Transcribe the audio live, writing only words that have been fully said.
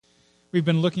We've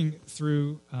been looking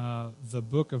through the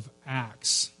book of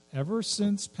Acts ever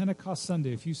since Pentecost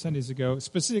Sunday, a few Sundays ago.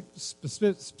 Specifically,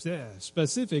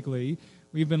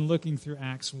 we've been looking through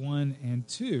Acts 1 and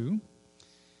 2.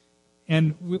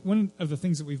 And one of the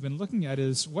things that we've been looking at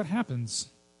is what happens,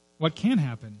 what can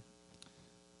happen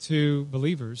to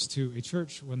believers, to a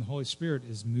church, when the Holy Spirit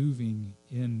is moving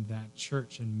in that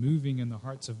church and moving in the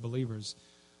hearts of believers.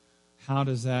 How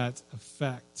does that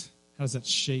affect, how does that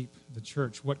shape the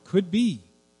church? What could be?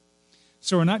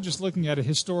 So we're not just looking at a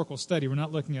historical study. We're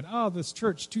not looking at, this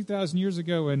church 2,000 years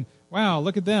ago and, wow,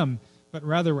 look at them. But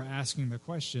rather we're asking the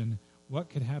question, what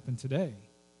could happen today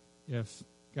if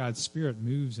God's Spirit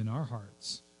moves in our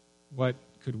hearts? What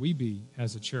could we be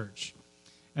as a church?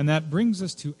 And that brings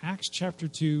us to Acts chapter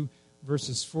 2,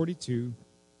 verses 42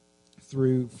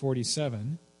 through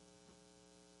 47.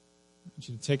 I want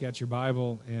you to take out your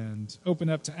Bible and open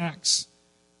up to Acts.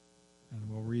 And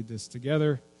we'll read this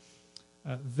together.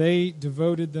 They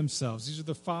devoted themselves. These are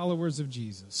the followers of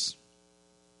Jesus.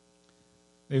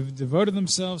 They've devoted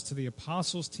themselves to the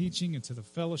apostles' teaching and to the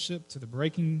fellowship, to the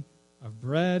breaking of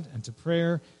bread and to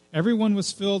prayer. Everyone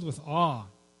was filled with awe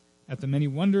at the many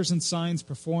wonders and signs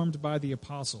performed by the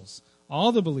apostles.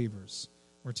 All the believers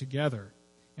were together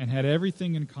and had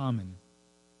everything in common.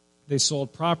 They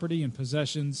sold property and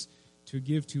possessions to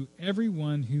give to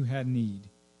everyone who had need.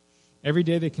 Every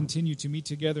day they continued to meet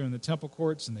together in the temple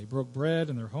courts, and they broke bread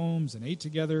in their homes and ate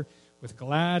together with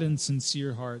glad and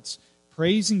sincere hearts,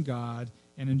 praising God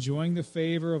and enjoying the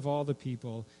favor of all the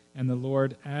people. And the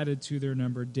Lord added to their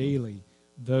number daily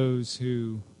those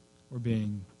who were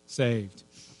being saved.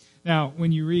 Now,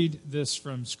 when you read this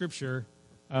from Scripture,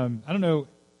 I don't know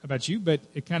about you, but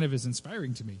it kind of is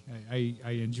inspiring to me. I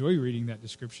enjoy reading that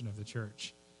description of the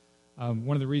church.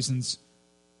 One of the reasons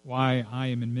why I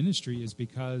am in ministry is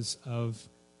because of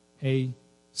a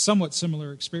somewhat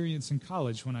similar experience in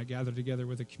college when I gathered together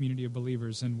with a community of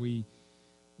believers, and we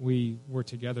were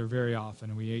together very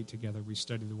often, and we ate together, we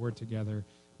studied the Word together,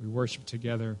 we worshiped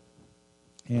together,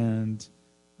 and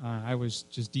I was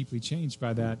just deeply changed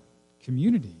by that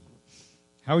community.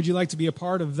 How would you like to be a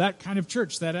part of that kind of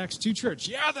church, that Acts 2 church?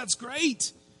 Yeah, that's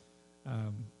great,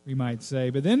 we might say.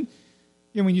 But then,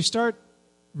 when you start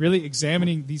really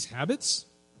examining these habits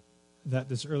that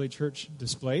this early church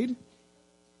displayed,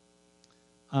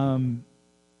 you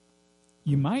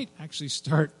might actually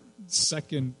start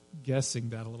second-guessing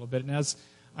that a little bit. And as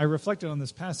I reflected on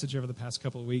this passage over the past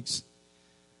couple of weeks,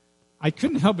 I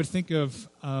couldn't help but think of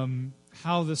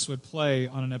how this would play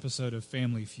on an episode of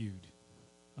Family Feud.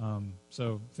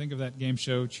 So think of that game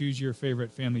show, choose your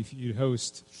favorite Family Feud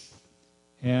host,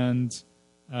 and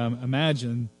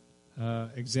imagine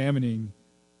examining,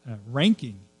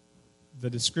 ranking the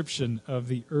description of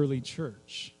the early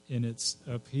church in its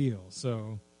appeal.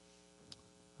 So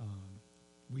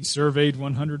we surveyed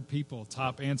 100 people.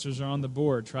 Top answers are on the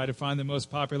board. Try to find the most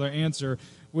popular answer.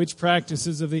 Which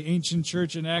practices of the ancient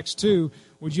church in Acts 2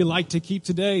 would you like to keep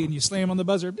today? And you slam on the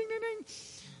buzzer. Ding, ding,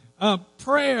 ding.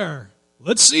 Prayer.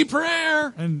 Let's see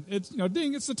prayer. And it's,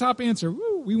 ding, it's the top answer.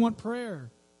 Woo, we want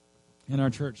prayer in our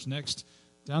church. Next,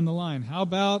 down the line. How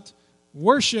about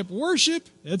worship? Worship,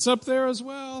 it's up there as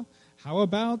well. How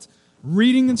about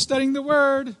reading and studying the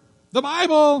Word? The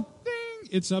Bible, ding,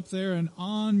 it's up there, and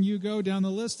on you go down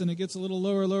the list, and it gets a little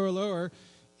lower, lower, lower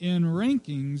in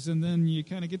rankings, and then you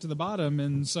kind of get to the bottom,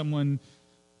 and someone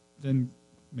then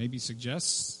maybe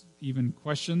suggests, even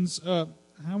questions, how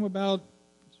about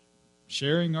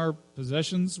sharing our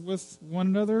possessions with one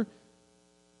another?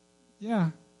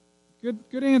 Yeah,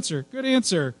 good answer, good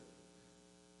answer.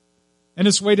 And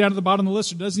it's way down to the bottom of the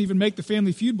list. It doesn't even make the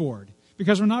Family Feud board.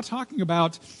 Because we're not talking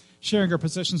about sharing our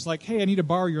possessions like, hey, I need to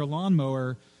borrow your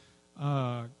lawnmower.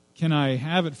 Can I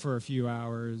have it for a few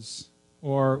hours?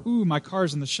 Or, ooh, my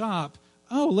car's in the shop.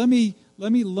 Oh, let me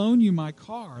loan you my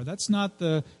car. That's not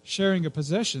the sharing of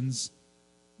possessions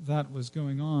that was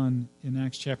going on in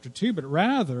Acts chapter 2. But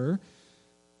rather,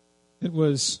 it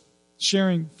was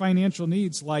sharing financial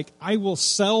needs like, I will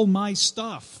sell my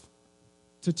stuff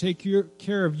to take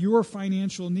care of your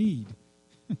financial need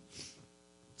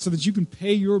so that you can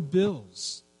pay your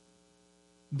bills.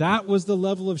 That was the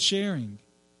level of sharing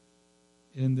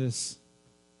in this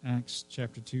Acts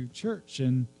chapter 2 church.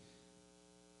 And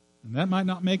that might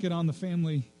not make it on the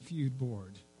Family Feud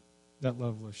board, that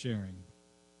level of sharing.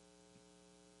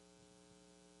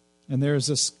 And there's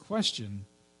this question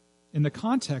in the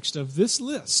context of this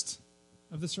list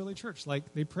of this early church.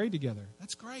 Like, they prayed together.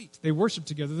 That's great. They worshiped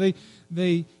together.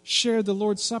 They shared the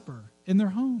Lord's Supper in their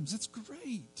homes. That's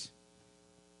great.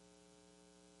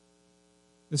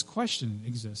 This question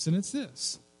exists, and it's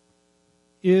this.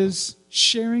 Is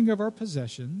sharing of our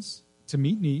possessions to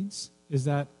meet needs? Is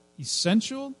that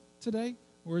essential today,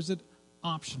 or is it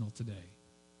optional today?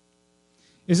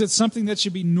 Is it something that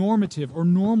should be normative or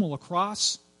normal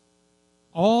across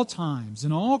all times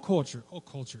and all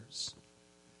cultures?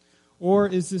 Or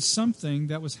is this something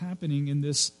that was happening in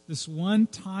this one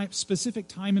time, specific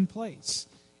time and place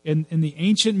in the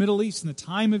ancient Middle East in the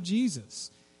time of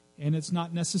Jesus, and it's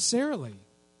not necessarily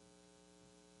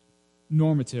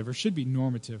normative or should be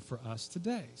normative for us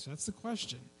today? So that's the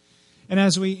question. And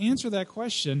as we answer that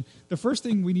question, the first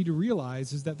thing we need to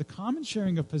realize is that the common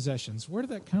sharing of possessions, where did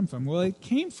that come from? Well, it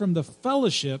came from the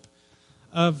fellowship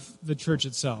of the church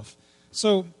itself.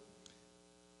 So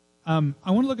I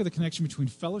want to look at the connection between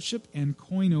fellowship and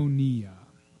koinonia.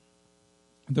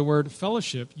 The word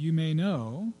fellowship, you may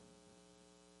know,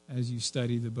 as you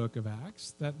study the book of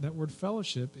Acts, that word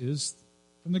fellowship is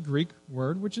from the Greek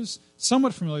word, which is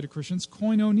somewhat familiar to Christians,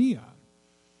 koinonia.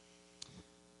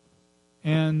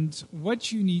 And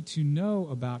what you need to know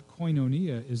about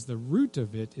koinonia is the root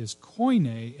of it is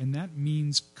koine, and that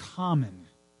means common.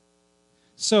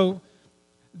 So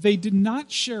they did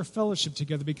not share fellowship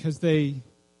together because they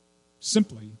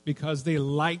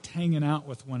liked hanging out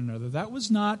with one another. That was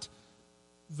not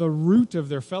the root of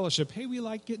their fellowship. Hey, we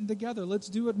like getting together, let's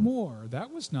do it more.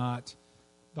 That was not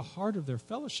the heart of their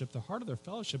fellowship. The heart of their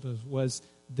fellowship was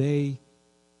they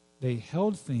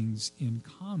held things in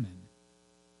common.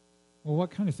 Well,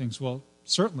 what kind of things? Well,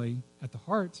 certainly at the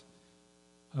heart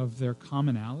of their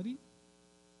commonality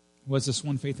was this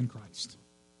one faith in Christ.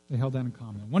 They held that in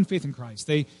common. One faith in Christ.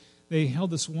 They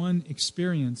held this one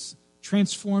experience,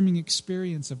 transforming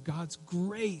experience of God's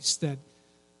grace that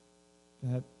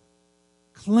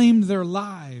claimed their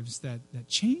lives, that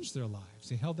changed their lives.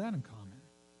 They held that in common.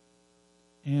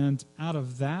 And out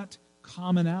of that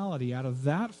commonality, out of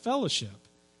that fellowship,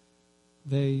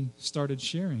 they started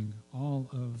sharing all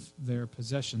of their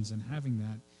possessions and having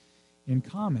that in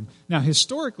common. Now,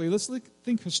 historically,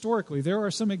 think historically, there are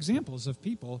some examples of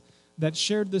people that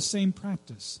shared this same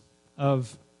practice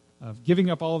of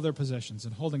giving up all of their possessions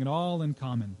and holding it all in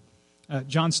common.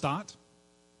 John Stott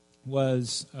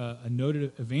was a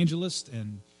noted evangelist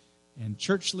and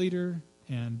church leader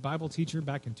and Bible teacher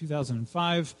back in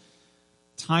 2005.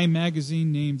 Time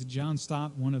magazine named John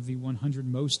Stott one of the 100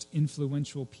 most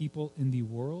influential people in the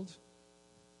world.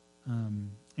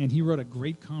 And he wrote a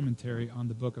great commentary on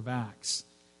the book of Acts.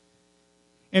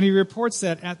 And he reports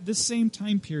that at this same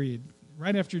time period,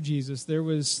 right after Jesus, there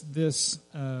was this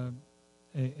a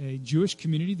Jewish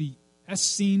community, the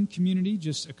Essene community,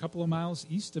 just a couple of miles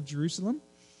east of Jerusalem.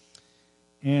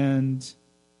 And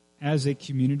as a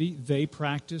community, they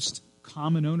practiced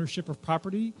common ownership of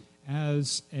property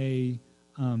as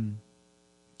in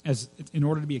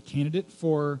order to be a candidate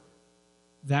for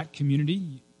that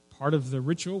community. Part of the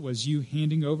ritual was you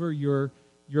handing over your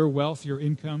wealth, your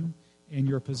income, and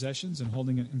your possessions and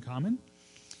holding it in common.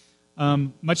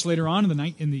 Much later on in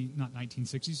the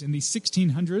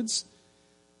 1600s,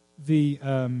 the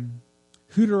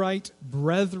Hutterite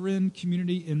Brethren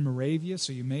community in Moravia,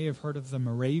 so you may have heard of the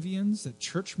Moravians, that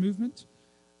church movement.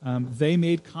 They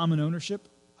made common ownership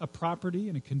of property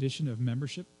and a condition of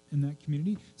membership in that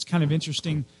community. It's kind of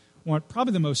interesting.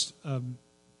 Probably the most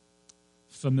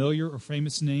familiar or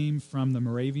famous name from the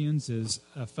Moravians is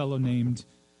a fellow named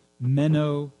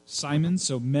Menno Simons.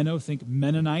 So Menno, think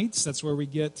Mennonites. That's where we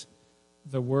get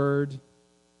the word,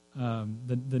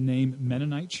 the name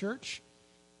Mennonite Church.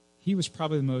 He was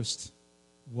probably the most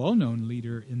well-known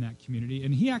leader in that community,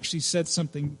 and he actually said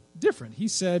something different. He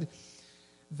said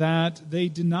that they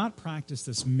did not practice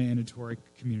this mandatory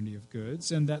community of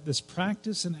goods, and that this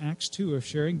practice in Acts 2 of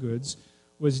sharing goods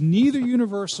was neither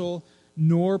universal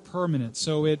nor permanent.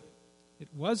 So it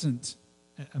wasn't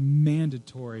a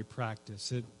mandatory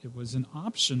practice. It was an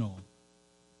optional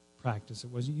practice.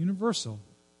 It wasn't universal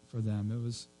for them. It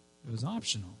was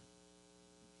optional.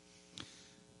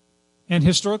 And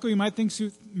historically, you might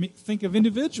think of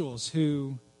individuals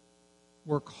who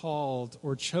were called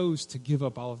or chose to give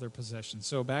up all of their possessions.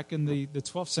 So back in the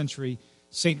 12th century,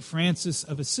 St. Francis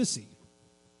of Assisi,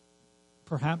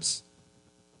 perhaps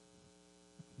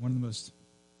one of the most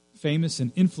famous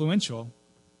and influential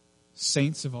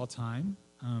saints of all time.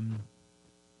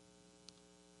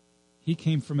 He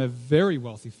came from a very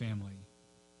wealthy family.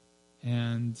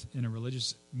 And in a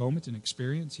religious moment and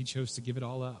experience, he chose to give it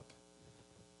all up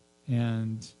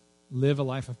and live a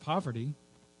life of poverty.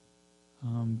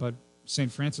 But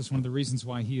St. Francis, one of the reasons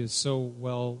why he is so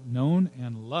well known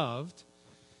and loved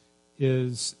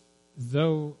is,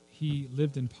 though he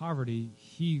lived in poverty,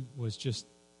 he was just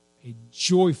a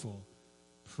joyful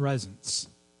presence.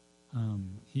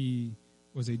 He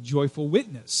was a joyful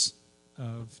witness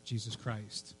of Jesus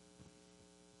Christ.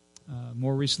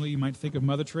 More recently, you might think of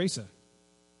Mother Teresa,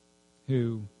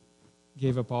 who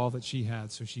gave up all that she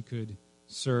had so she could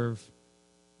serve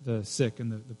the sick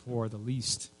and the poor, the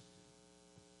least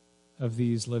of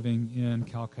these living in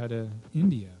Calcutta,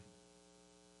 India.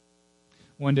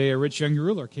 One day, a rich young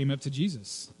ruler came up to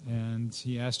Jesus, and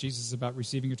he asked Jesus about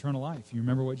receiving eternal life. You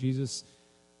remember what Jesus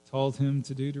told him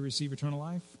to do to receive eternal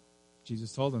life?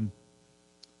 Jesus told him,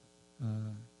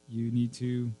 you need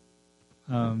to,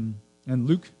 and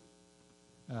Luke,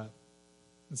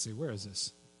 let's see, where is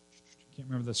this? I can't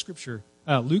remember the scripture.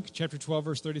 Luke chapter 12,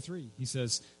 verse 33. He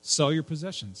says, sell your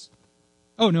possessions.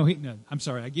 Oh, no, I'm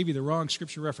sorry. I gave you the wrong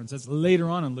scripture reference. That's later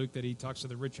on in Luke that he talks to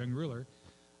the rich young ruler.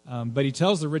 But he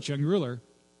tells the rich young ruler,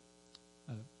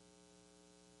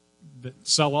 that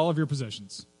sell all of your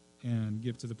possessions and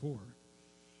give to the poor.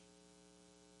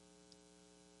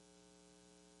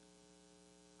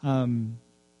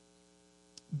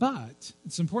 But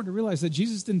it's important to realize that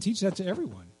Jesus didn't teach that to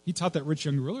everyone. He taught that rich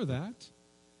young ruler that.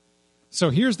 So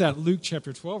here's that Luke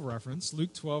chapter 12 reference,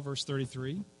 Luke 12, verse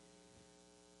 33.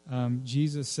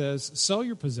 Jesus says, sell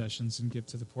your possessions and give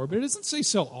to the poor. But it doesn't say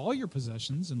sell all your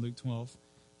possessions in Luke 12,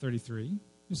 33.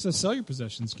 It says sell your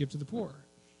possessions, give to the poor.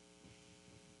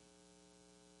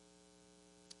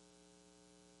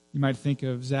 You might think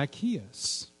of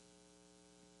Zacchaeus.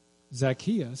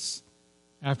 Zacchaeus,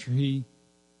 after he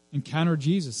encountered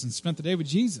Jesus and spent the day with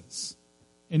Jesus,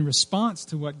 in response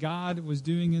to what God was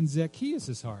doing in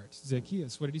Zacchaeus' heart.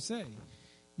 Zacchaeus, what did he say?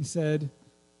 He said,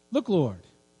 look, Lord,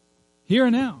 here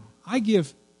and now, I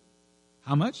give,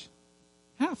 how much?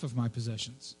 Half of my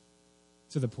possessions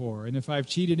to the poor. And if I've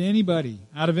cheated anybody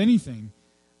out of anything,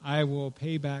 I will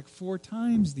pay back 4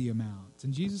 times the amount.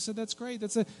 And Jesus said, that's great.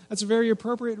 That's a very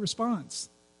appropriate response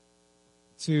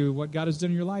to what God has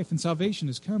done in your life. And salvation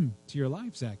has come to your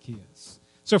life, Zacchaeus.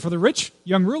 So for the rich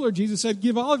young ruler, Jesus said,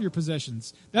 give all of your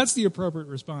possessions. That's the appropriate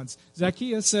response.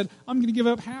 Zacchaeus said, I'm going to give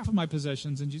up half of my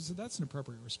possessions. And Jesus said, that's an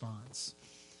appropriate response.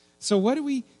 So what do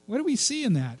we see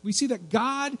in that? We see that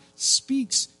God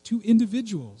speaks to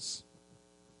individuals.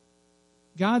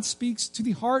 God speaks to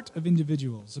the heart of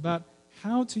individuals about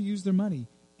how to use their money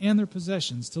and their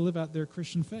possessions to live out their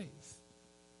Christian faith.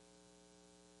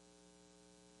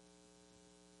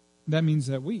 That means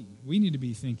that we need to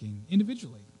be thinking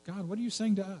individually, God, what are you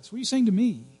saying to us? What are you saying to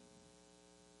me?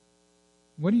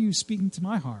 What are you speaking to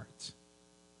my heart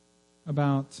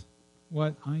about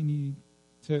what I need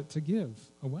to give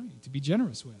away, to be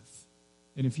generous with?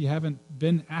 And if you haven't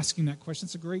been asking that question,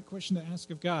 it's a great question to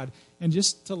ask of God. And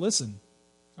just to listen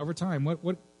over time,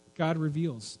 what God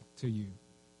reveals to you.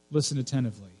 Listen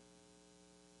attentively.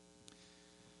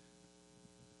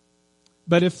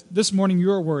 But if this morning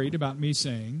you're worried about me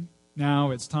saying, now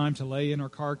it's time to lay in our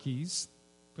car keys,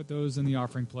 put those in the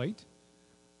offering plate,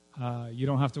 you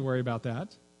don't have to worry about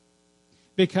that.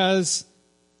 Because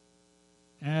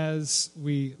as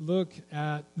we look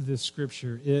at this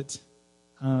scripture, it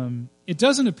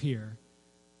does not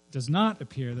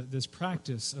appear that this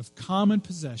practice of common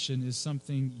possession is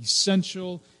something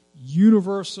essential,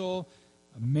 universal,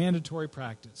 a mandatory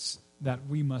practice that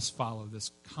we must follow,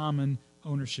 this common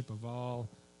ownership of all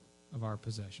of our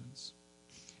possessions.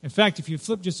 In fact, if you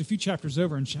flip just a few chapters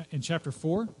over in chapter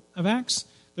 4 of Acts,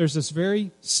 there's this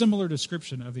very similar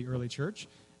description of the early church.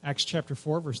 Acts chapter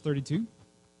 4, verse 32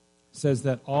 says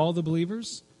that all the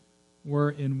believers were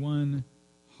in one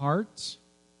heart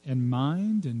and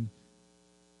mind, and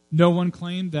no one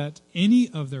claimed that any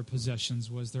of their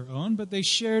possessions was their own, but they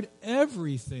shared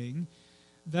everything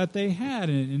that they had.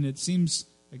 And it seems,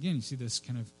 again, you see this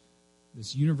kind of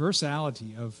this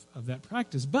universality of that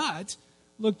practice. But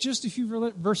look just a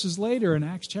few verses later in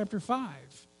Acts chapter 5,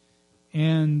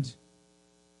 and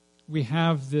we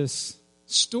have this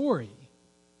story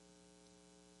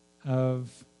of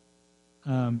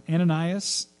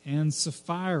Ananias and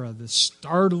Sapphira, this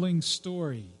startling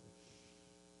story,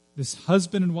 this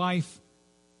husband and wife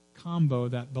combo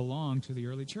that belonged to the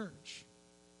early church.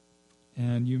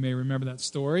 And you may remember that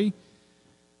story.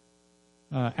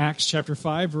 Acts chapter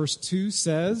 5, verse 2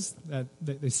 says that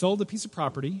they sold a piece of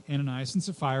property, Ananias and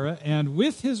Sapphira, and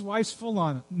with his wife's full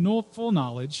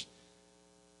knowledge,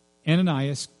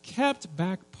 Ananias kept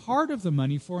back part of the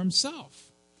money for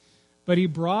himself, but he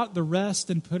brought the rest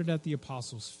and put it at the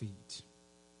apostles' feet.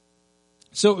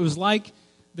 So it was like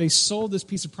they sold this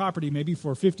piece of property maybe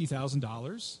for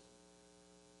 $50,000,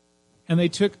 and they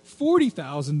took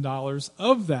 $40,000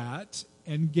 of that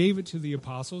and gave it to the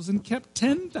apostles and kept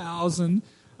 10,000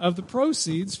 of the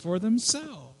proceeds for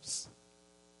themselves.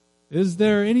 Is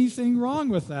there anything wrong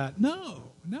with that? No.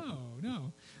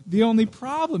 The only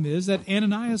problem is that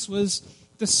Ananias was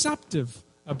deceptive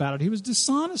about it. He was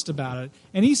dishonest about it.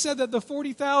 And he said that the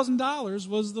 $40,000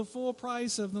 was the full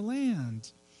price of the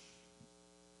land.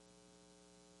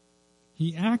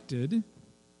 He acted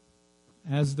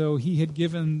as though he had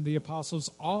given the apostles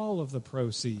all of the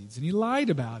proceeds, and he lied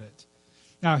about it.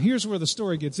 Now, here's where the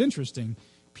story gets interesting.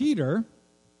 Peter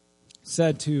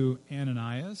said to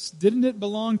Ananias, "Didn't it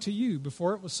belong to you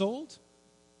before it was sold?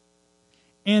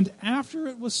 And after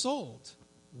it was sold,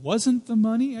 wasn't the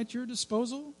money at your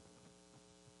disposal?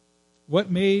 What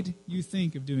made you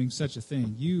think of doing such a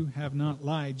thing? You have not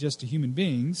lied just to human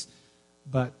beings,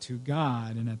 but to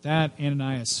God." And at that,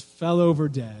 Ananias fell over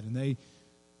dead, and they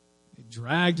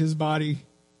dragged his body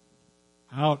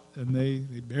out, and they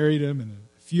buried him. And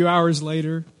a few hours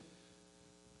later,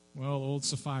 well, old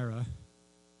Sapphira,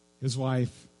 his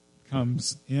wife,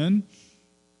 comes in.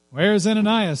 "Where's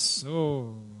Ananias?"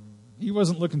 "Oh, he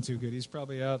wasn't looking too good. He's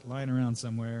probably out lying around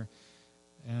somewhere."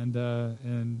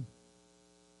 And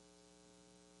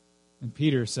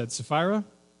Peter said, "Sapphira,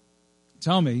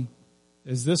 tell me,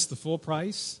 is this the full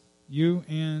price you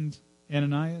and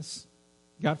Ananias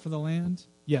got for the land?"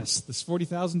 "Yes, this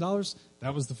 $40,000,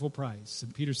 that was the full price."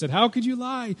 And Peter said, "How could you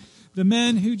lie? The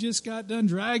men who just got done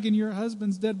dragging your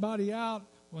husband's dead body out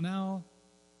will now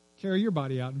carry your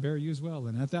body out and bury you as well."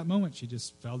 And at that moment, she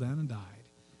just fell down and died.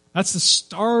 That's the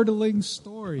startling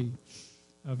story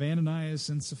of Ananias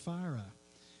and Sapphira.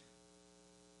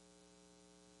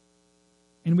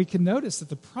 And we can notice that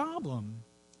the problem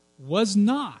was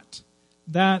not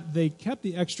that they kept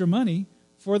the extra money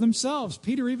for themselves.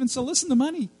 Peter even said, "Listen, the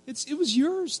money, it was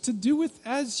yours to do with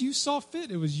as you saw fit.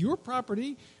 It was your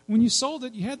property. When you sold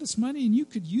it, you had this money, and you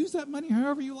could use that money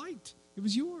however you liked. It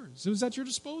was yours. It was at your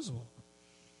disposal."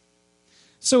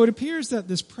 So it appears that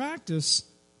this practice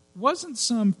wasn't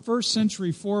some first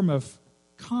century form of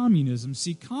communism.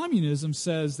 See, communism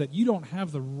says that you don't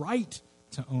have the right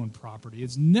to own property.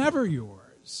 It's never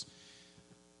yours.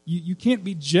 You can't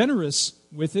be generous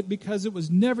with it because it was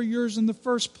never yours in the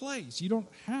first place. You don't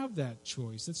have that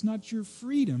choice. It's not your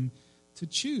freedom to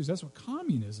choose. That's what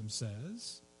communism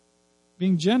says.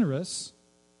 Being generous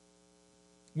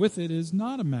with it is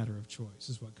not a matter of choice,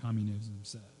 is what communism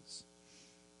says.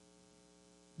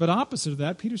 But opposite of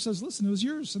that, Peter says, listen, it was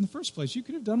yours in the first place. You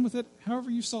could have done with it however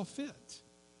you saw fit.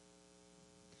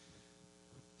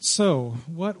 So,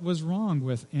 what was wrong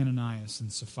with Ananias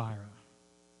and Sapphira?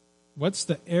 What's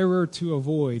the error to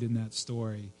avoid in that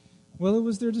story? Well, it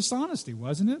was their dishonesty,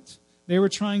 wasn't it? They were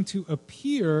trying to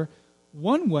appear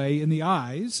one way in the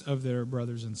eyes of their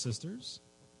brothers and sisters,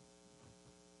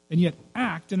 and yet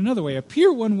act in another way.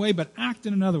 Appear one way, but act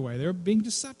in another way. They were being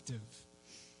deceptive.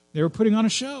 They were putting on a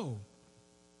show.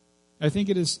 I think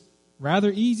it is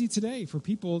rather easy today for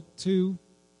people to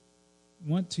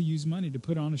want to use money to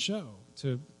put on a show,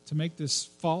 to make this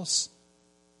false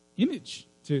image,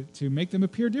 to make them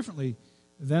appear differently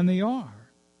than they are,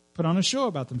 put on a show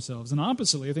about themselves. And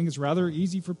oppositely, I think it's rather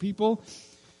easy for people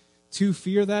to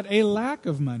fear that a lack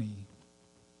of money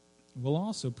will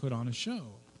also put on a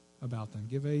show about them,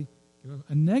 give a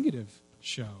negative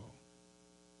show.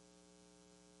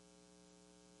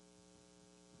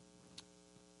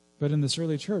 But in this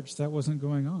early church, that wasn't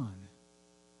going on.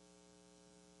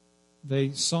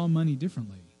 They saw money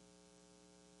differently.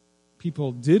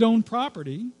 People did own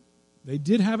property. They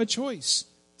did have a choice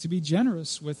to be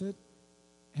generous with it,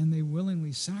 and they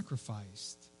willingly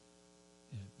sacrificed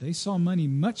it. They saw money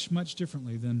much, much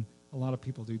differently than a lot of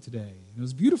people do today. And it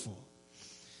was beautiful.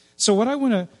 So what I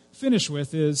want to finish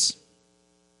with is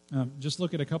just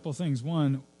look at a couple of things.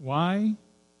 One, why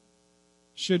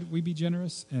should we be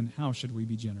generous, and how should we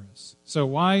be generous? So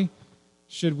why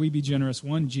should we be generous?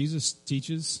 One, Jesus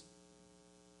teaches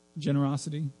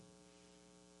generosity.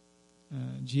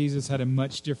 Jesus had a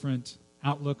much different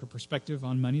outlook or perspective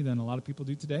on money than a lot of people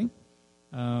do today.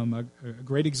 A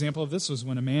great example of this was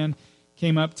when a man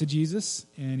came up to Jesus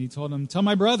and he told him, "Tell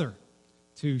my brother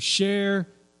to share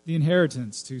the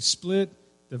inheritance, to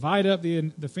divide up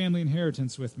the family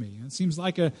inheritance with me." And it seems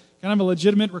like a kind of a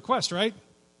legitimate request, right?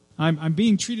 I'm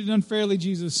being treated unfairly,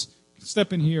 Jesus.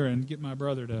 Step in here and get my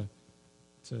brother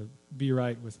to be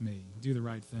right with me, do the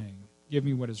right thing. Give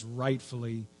me what is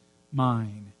rightfully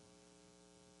mine.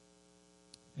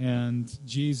 And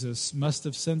Jesus must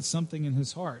have sensed something in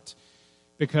his heart,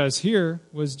 because here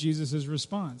was Jesus'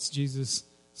 response. Jesus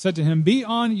said to him, "Be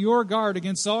on your guard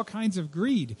against all kinds of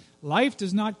greed. Life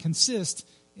does not consist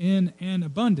in an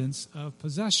abundance of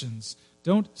possessions.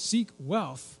 Don't seek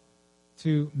wealth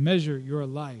to measure your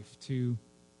life, to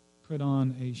put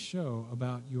on a show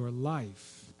about your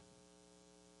life."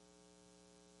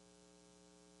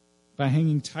 By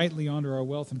hanging tightly onto our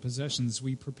wealth and possessions,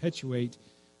 we perpetuate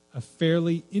a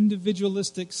fairly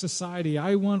individualistic society.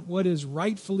 I want what is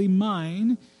rightfully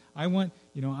mine. I want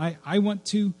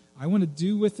to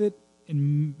do with it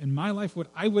in my life what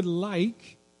I would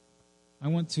like. I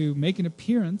want to make an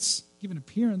appearance, give an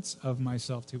appearance of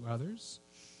myself to others.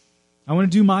 I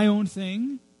want to do my own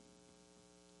thing.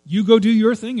 You go do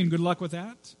your thing, and good luck with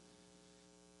that.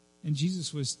 And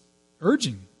Jesus was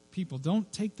urging people,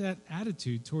 don't take that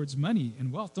attitude towards money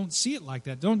and wealth. Don't see it like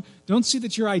that. Don't see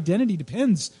that your identity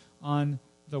depends on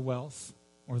the wealth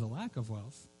or the lack of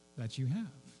wealth that you have.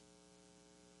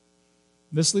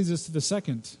 This leads us to the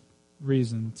second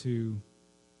reason to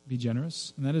be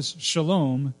generous, and that is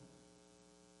shalom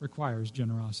requires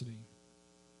generosity.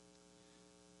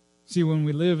 See, when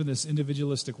we live in this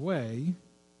individualistic way,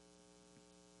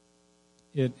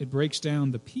 it breaks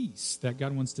down the peace that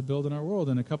God wants to build in our world.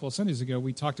 And a couple of Sundays ago,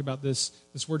 we talked about this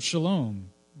word shalom,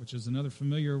 which is another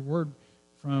familiar word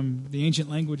from the ancient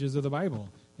languages of the Bible.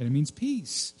 And it means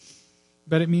peace.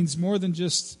 But it means more than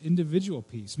just individual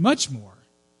peace, much more.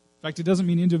 In fact, it doesn't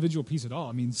mean individual peace at all.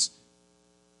 It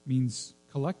means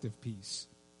collective peace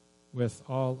with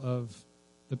all of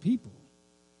the people.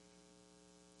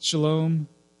 Shalom,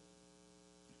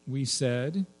 we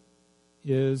said,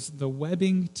 is the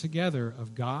webbing together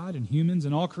of God and humans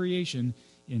and all creation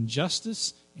in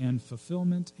justice and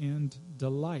fulfillment and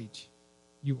delight.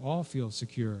 You all feel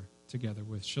secure together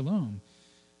with shalom.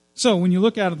 So when you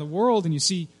look out in the world and you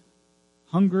see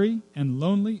hungry and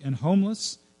lonely and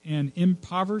homeless and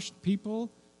impoverished people,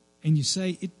 and you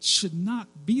say, it should not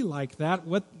be like that,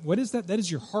 what is that? That is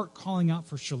your heart calling out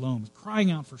for shalom, crying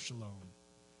out for shalom.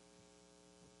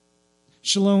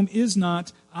 Shalom is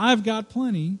not, I've got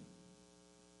plenty,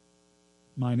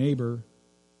 my neighbor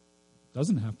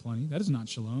doesn't have plenty. That is not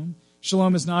shalom.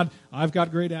 Shalom is not, I've got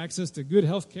great access to good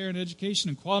health care and education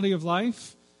and quality of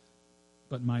life,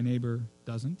 but my neighbor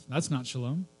doesn't. That's not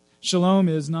shalom. Shalom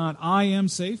is not, I am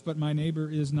safe, but my neighbor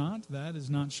is not. That is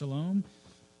not shalom.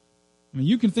 I mean,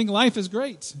 you can think life is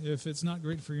great. If it's not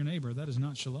great for your neighbor, that is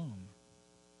not shalom.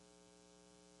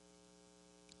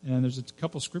 And there's a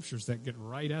couple scriptures that get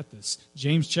right at this.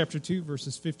 James chapter 2,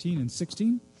 verses 15 and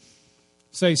 16.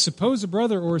 Say, suppose a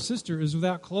brother or a sister is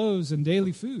without clothes and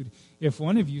daily food. If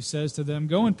one of you says to them,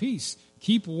 go in peace,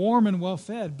 keep warm and well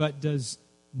fed, but does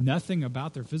nothing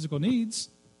about their physical needs,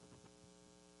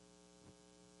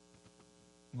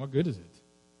 what good is it?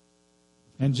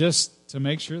 And just to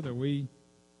make sure that we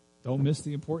don't miss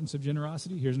the importance of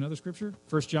generosity, here's another scripture,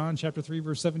 1 John chapter 3,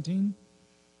 verse 17.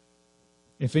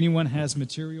 If anyone has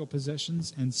material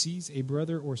possessions and sees a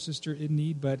brother or sister in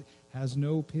need but has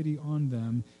no pity on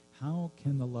them, how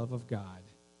can the love of God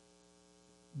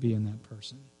be in that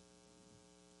person?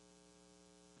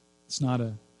 It's not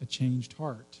a changed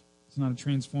heart. It's not a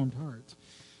transformed heart.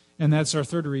 And that's our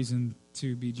third reason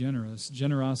to be generous.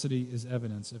 Generosity is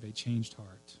evidence of a changed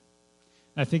heart.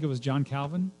 I think it was John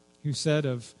Calvin who said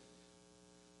of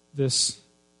this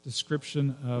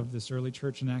description of this early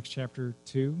church in Acts chapter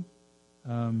 2,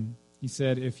 he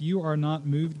said, if you are not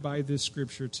moved by this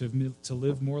scripture to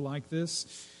live more like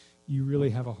this, you really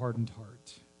have a hardened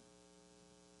heart.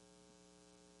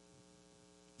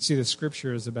 See, the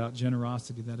scripture is about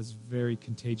generosity that is very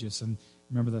contagious. And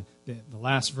remember the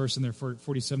last verse in there,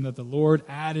 47, that the Lord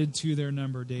added to their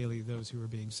number daily those who were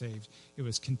being saved. It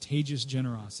was contagious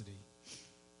generosity.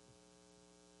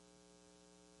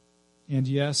 And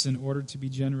yes, in order to be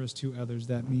generous to others,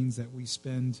 that means that we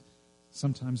spend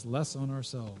sometimes less on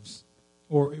ourselves,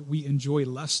 or we enjoy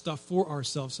less stuff for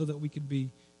ourselves so that we could be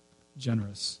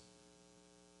generous.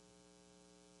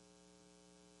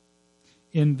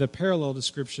 In the parallel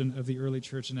description of the early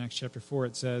church in Acts chapter 4,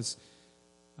 it says,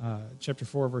 chapter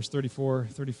 4, verse 34,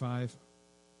 35,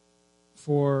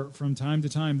 for from time to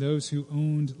time those who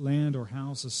owned land or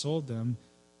houses sold them,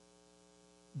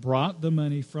 brought the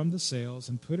money from the sales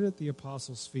and put it at the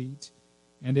apostles' feet,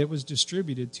 and it was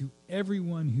distributed to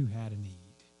everyone who had a need.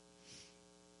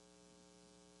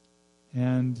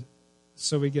 And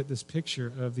so we get this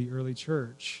picture of the early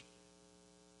church.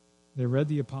 They read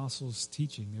the apostles'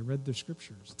 teaching. They read their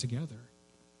scriptures together.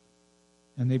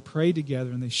 And they prayed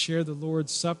together, and they shared the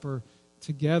Lord's Supper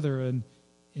together and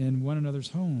in one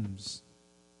another's homes.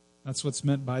 That's what's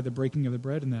meant by the breaking of the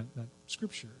bread in that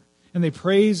scripture. And they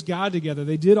praised God together.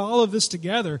 They did all of this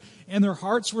together, and their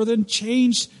hearts were then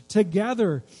changed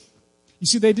together. You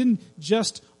see, they didn't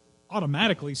just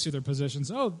automatically see their possessions.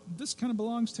 Oh, this kind of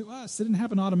belongs to us. It didn't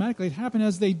happen automatically. It happened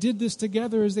as they did this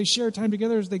together, as they shared time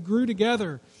together, as they grew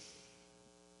together,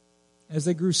 as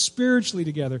they grew spiritually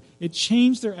together. It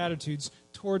changed their attitudes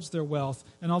towards their wealth,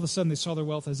 and all of a sudden they saw their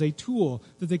wealth as a tool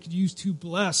that they could use to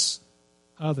bless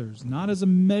others, not as a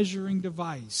measuring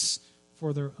device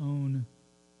for their own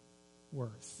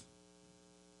worth.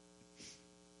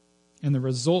 And the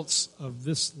results of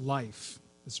this life,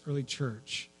 this early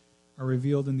church, are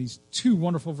revealed in these two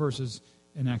wonderful verses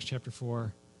in Acts chapter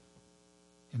 4.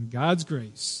 And God's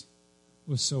grace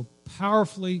was so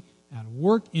powerfully at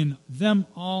work in them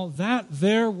all that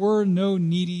there were no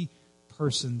needy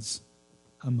persons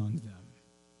among them.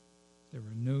 There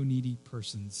were no needy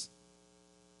persons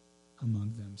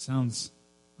among them. Sounds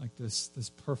like this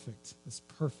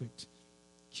perfect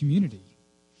community.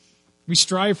 We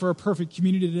strive for a perfect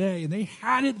community today, and they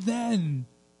had it then.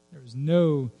 There was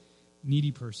no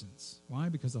needy persons. Why?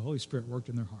 Because the Holy Spirit worked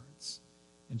in their hearts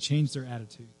and changed their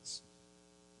attitudes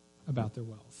about their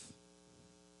wealth.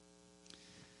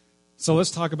 So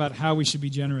let's talk about how we should be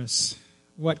generous.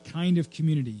 What kind of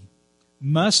community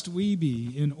must we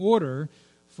be in order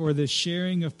for the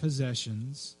sharing of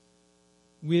possessions,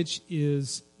 which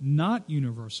is not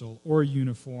universal or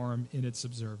uniform in its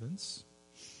observance,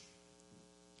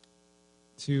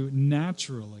 to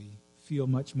naturally feel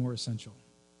much more essential?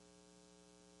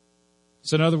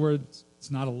 So in other words,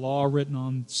 it's not a law written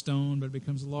on stone, but it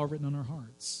becomes a law written on our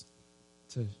hearts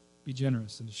to be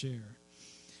generous and to share.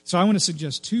 So I want to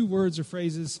suggest two words or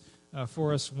phrases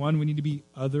for us. One, we need to be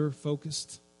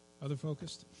other-focused.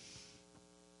 Other-focused.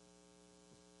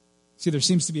 See, there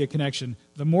seems to be a connection.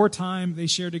 The more time they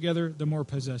share together, the more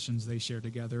possessions they share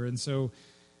together. And so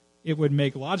it would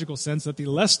make logical sense that the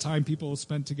less time people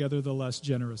spent together, the less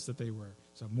generous that they were.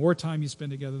 So the more time you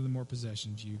spend together, the more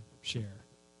possessions you share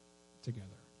together.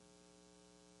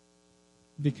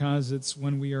 Because it's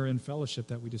when we are in fellowship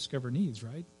that we discover needs,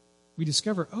 right? We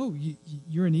discover, oh,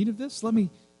 you're in need of this? Let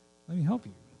me help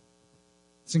you.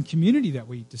 It's in community that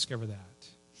we discover that.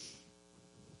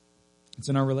 It's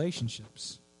in our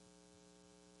relationships.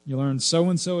 You learn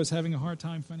so-and-so is having a hard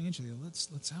time financially.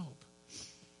 Let's help.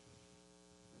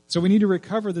 So we need to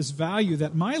recover this value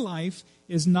that my life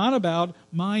is not about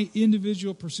my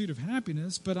individual pursuit of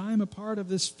happiness, but I am a part of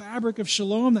this fabric of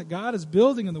shalom that God is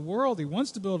building in the world. He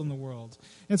wants to build in the world.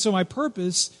 And so my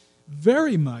purpose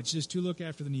very much is to look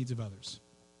after the needs of others.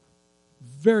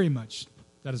 Very much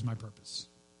that is my purpose.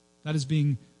 That is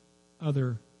being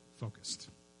other-focused.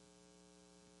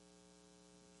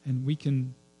 And we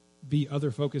can be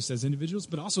other-focused as individuals,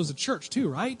 but also as a church too,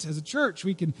 right? As a church,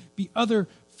 we can be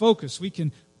other-focused. We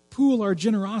can pool our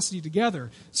generosity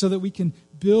together so that we can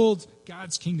build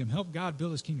God's kingdom, help God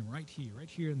build His kingdom right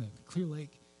here in the Clear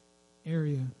Lake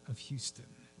area of Houston.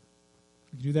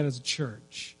 We can do that as a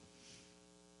church.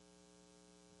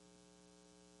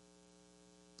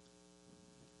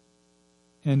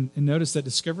 And notice that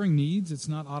discovering needs, it's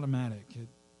not automatic.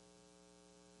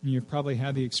 You've probably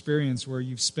had the experience where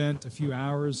you've spent a few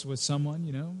hours with someone,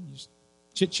 you just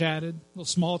chit-chatted, a little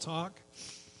small talk.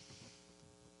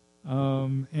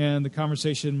 And the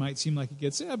conversation might seem like it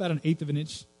gets about an eighth of an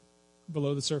inch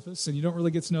below the surface, and you don't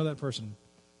really get to know that person.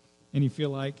 And you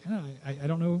feel like, I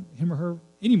don't know him or her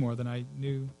any more than I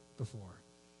knew before.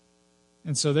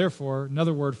 And so therefore,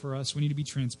 another word for us, we need to be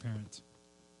transparent.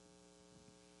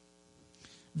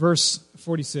 Verse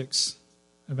 46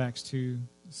 of Acts 2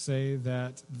 say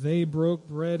that they broke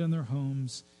bread in their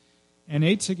homes and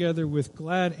ate together with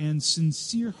glad and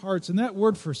sincere hearts. And that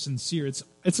word for sincere,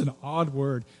 it's an odd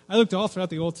word. I looked all throughout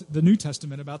the New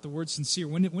Testament about the word sincere.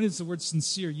 When is the word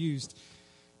sincere used?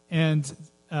 And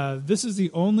this is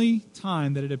the only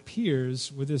time that it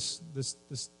appears with this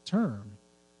term,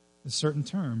 this certain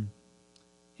term.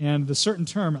 And the certain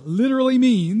term literally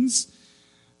means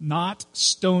not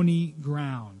stony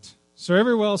ground. So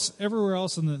everywhere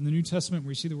else in the New Testament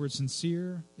where you see the word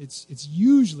sincere, it's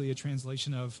usually a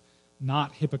translation of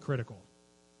not hypocritical.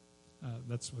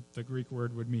 That's what the Greek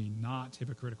word would mean, not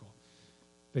hypocritical.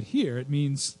 But here it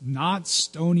means not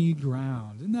stony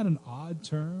ground. Isn't that an odd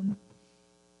term?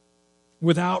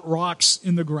 Without rocks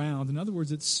in the ground. In other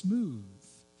words, it's smooth.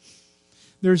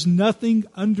 There's nothing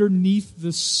underneath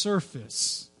the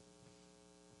surface.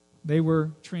 They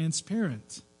were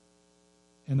transparent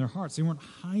in their hearts. They weren't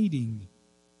hiding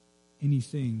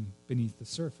anything beneath the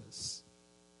surface.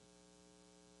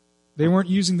 They weren't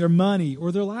using their money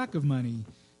or their lack of money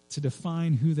to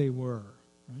define who they were,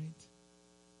 right?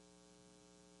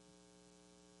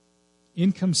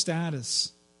 Income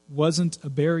status wasn't a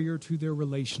barrier to their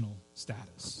relational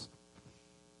status.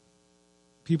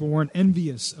 People weren't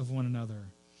envious of one another.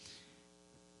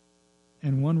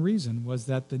 And one reason was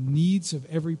that the needs of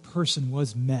every person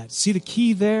was met. See the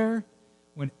key there?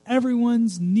 When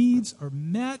everyone's needs are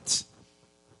met,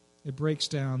 it breaks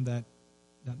down that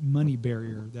money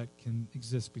barrier that can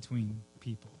exist between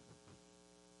people.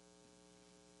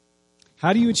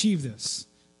 How do you achieve this?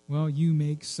 Well, you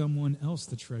make someone else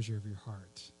the treasure of your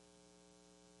heart.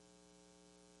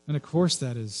 And of course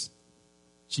that is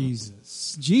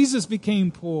Jesus. Jesus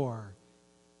became poor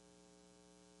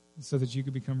so that you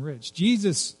could become rich.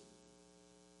 Jesus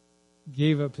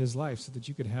gave up his life so that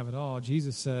you could have it all.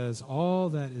 Jesus says, all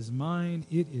that is mine,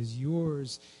 it is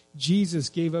yours. Jesus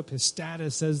gave up his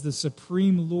status as the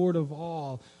supreme Lord of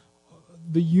all,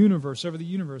 the universe, over the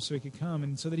universe, so he could come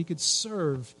and so that he could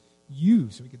serve you,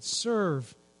 so he could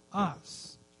serve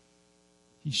us.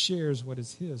 He shares what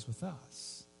is his with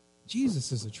us.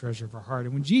 Jesus is the treasure of our heart.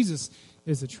 And when Jesus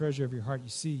is the treasure of your heart, you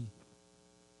see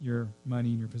your money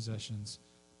and your possessions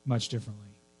much differently.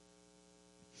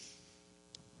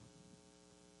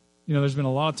 You know, there's been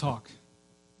a lot of talk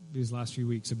these last few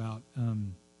weeks about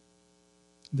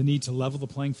the need to level the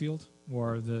playing field,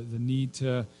 or the need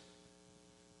to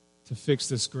fix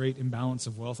this great imbalance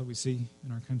of wealth that we see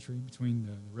in our country between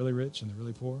the really rich and the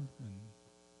really poor. And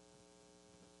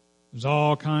there's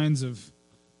all kinds of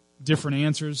different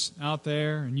answers out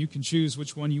there, and you can choose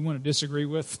which one you want to disagree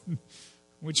with,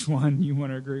 which one you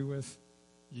want to agree with.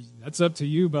 That's up to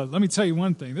you, but let me tell you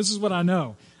one thing. This is what I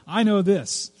know. I know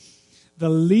this. The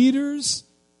leaders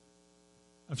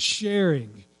of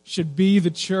sharing should be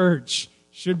the church,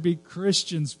 should be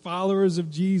Christians, followers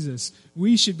of Jesus.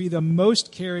 We should be the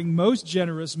most caring, most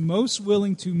generous, most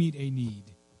willing to meet a need.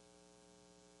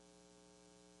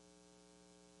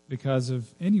 Because of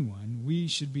anyone, we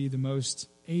should be the most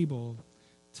able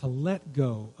to let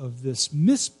go of this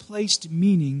misplaced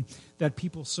meaning that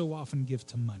people so often give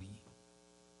to money,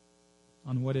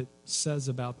 on what it says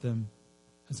about them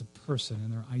as a person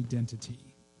and their identity.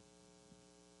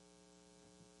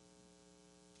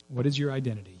 What is your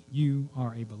identity? You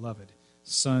are a beloved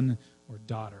son or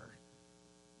daughter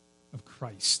of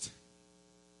Christ,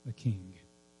 the King.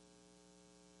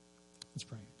 Let's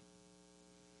pray.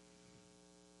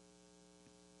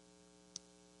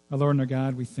 Our Lord and our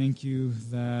God, we thank you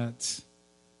that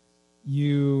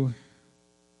you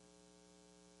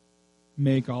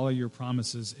make all of your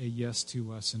promises a yes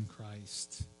to us in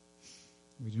Christ.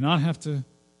 We do not have to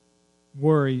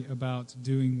worry about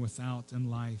doing without in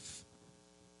life.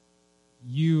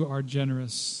 You are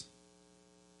generous,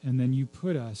 and then you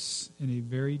put us in a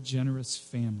very generous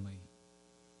family.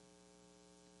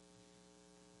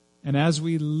 And as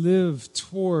we live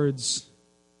towards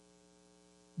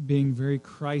being very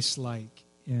Christ-like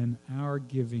in our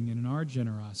giving and in our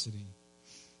generosity,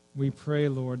 we pray,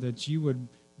 Lord, that you would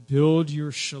build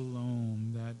your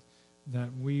shalom, that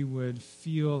we would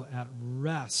feel at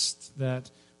rest,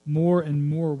 that more and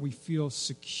more we feel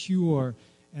secure,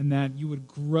 and that you would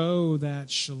grow that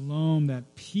shalom,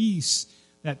 that peace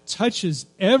that touches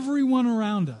everyone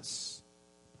around us.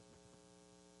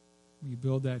 Will you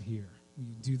build that here? Will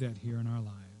you do that here in our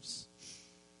lives?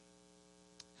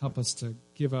 Help us to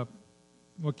give up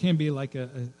what can be like a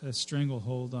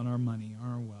stranglehold on our money, on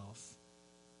our wealth.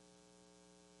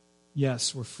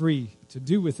 Yes, we're free to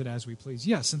do with it as we please.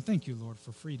 Yes, and thank you, Lord,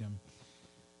 for freedom.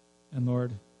 And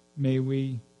Lord, may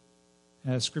we,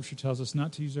 as Scripture tells us,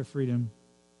 not to use our freedom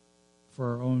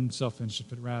for our own self-interest,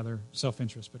 but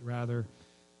rather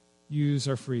use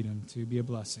our freedom to be a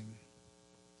blessing.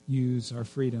 Use our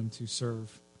freedom to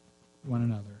serve one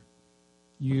another.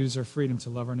 Use our freedom to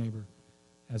love our neighbor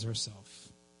as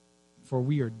ourselves. For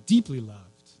we are deeply loved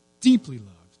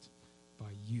by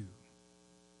you,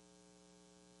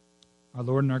 our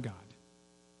Lord and our God.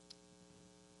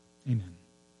 Amen.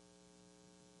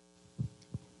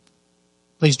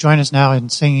 Please join us now in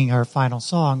singing our final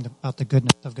song about the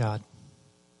goodness of God.